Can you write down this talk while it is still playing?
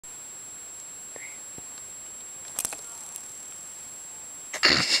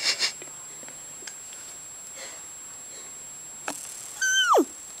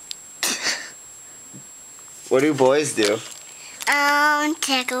What do boys do?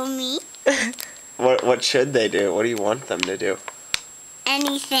 Tickle me. What should they do? What do you want them to do?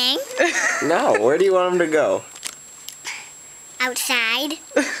 Anything. No, where do you want them to go? Outside.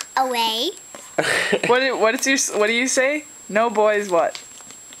 Away. What do you say? No boys what?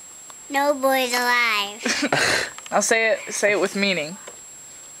 No boys alive. I'll say it with meaning.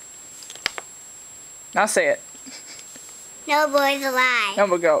 Now say it. No boys alive. No,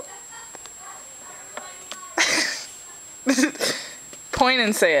 but go. Point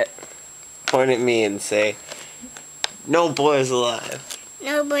and say it. Point at me and say, no boys alive.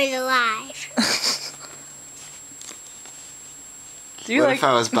 No boys alive. Do you What like? if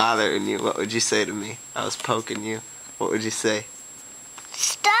I was bothering you? What would you say to me? I was poking you. What would you say?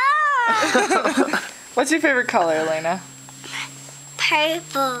 Stop! What's your favorite color, Alaina?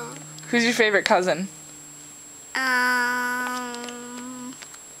 Purple. Who's your favorite cousin?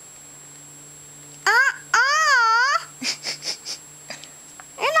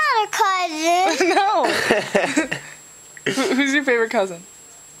 You're not a cousin. No. Who's your favorite cousin?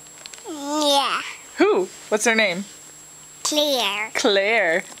 Yeah. Who? What's her name? Claire.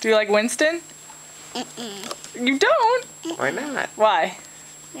 Claire. Do you like Winston? You don't? Why not? Why?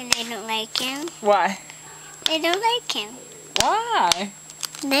 When they don't like him. Why? They don't like him. Why?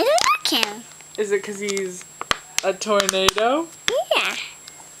 They don't like him. Is it because he's a tornado? Yeah.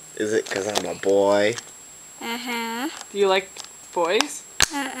 Is it because I'm a boy? Uh-huh. Do you like boys?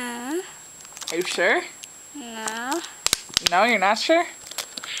 Uh-uh. Are you sure? No. No, you're not sure?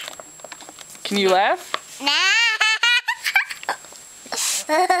 Can you laugh? Nah.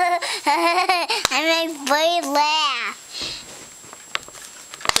 I make boys laugh.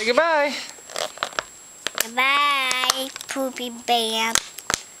 Say goodbye. Goodbye, Poopy Bam.